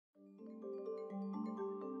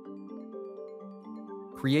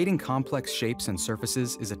Creating complex shapes and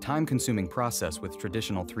surfaces is a time-consuming process with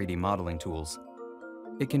traditional 3D modeling tools.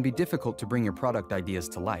 It can be difficult to bring your product ideas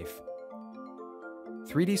to life.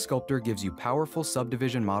 3D Sculptor gives you powerful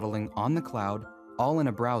subdivision modeling on the cloud, all in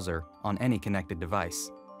a browser, on any connected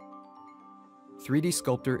device. 3D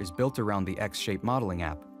Sculptor is built around the X-Shape modeling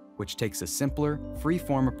app, which takes a simpler,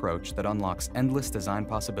 free-form approach that unlocks endless design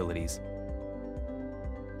possibilities.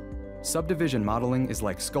 Subdivision modeling is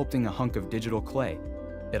like sculpting a hunk of digital clay.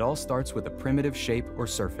 It all starts with a primitive shape or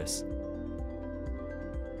surface.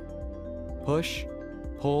 Push,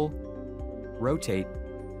 pull, rotate,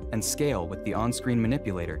 and scale with the on-screen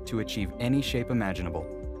manipulator to achieve any shape imaginable.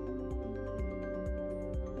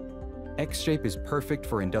 X-Shape is perfect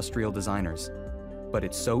for industrial designers, but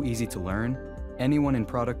it's so easy to learn, anyone in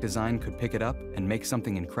product design could pick it up and make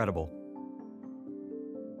something incredible.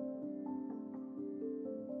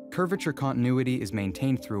 Curvature continuity is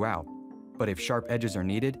maintained throughout, but if sharp edges are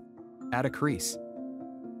needed, add a crease.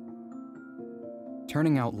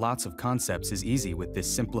 Turning out lots of concepts is easy with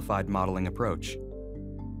this simplified modeling approach.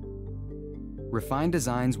 Refine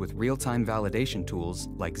designs with real-time validation tools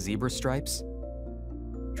like zebra stripes,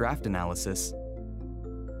 draft analysis,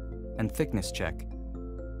 and thickness check.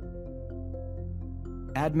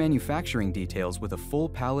 Add manufacturing details with a full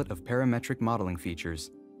palette of parametric modeling features.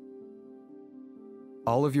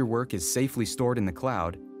 All of your work is safely stored in the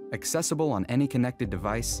cloud, accessible on any connected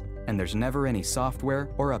device, and there's never any software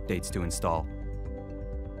or updates to install.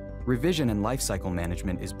 Revision and lifecycle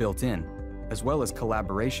management is built in, as well as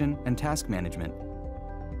collaboration and task management.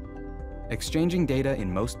 Exchanging data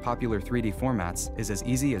in most popular 3D formats is as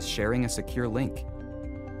easy as sharing a secure link.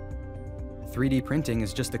 3D printing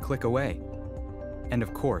is just a click away. And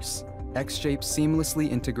of course, X-Shape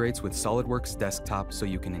seamlessly integrates with SOLIDWORKS Desktop so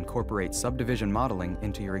you can incorporate subdivision modeling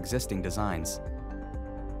into your existing designs.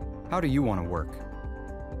 How do you want to work?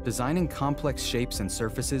 Designing complex shapes and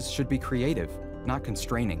surfaces should be creative, not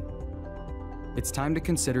constraining. It's time to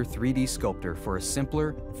consider 3D Sculptor for a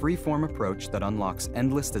simpler, free-form approach that unlocks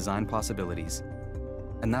endless design possibilities.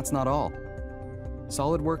 And that's not all.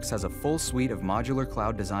 SOLIDWORKS has a full suite of modular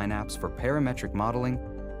cloud design apps for parametric modeling,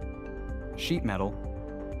 sheet metal,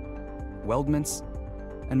 weldments,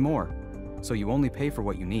 and more, so you only pay for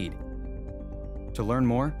what you need. To learn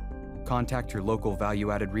more, contact your local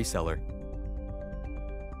value-added reseller.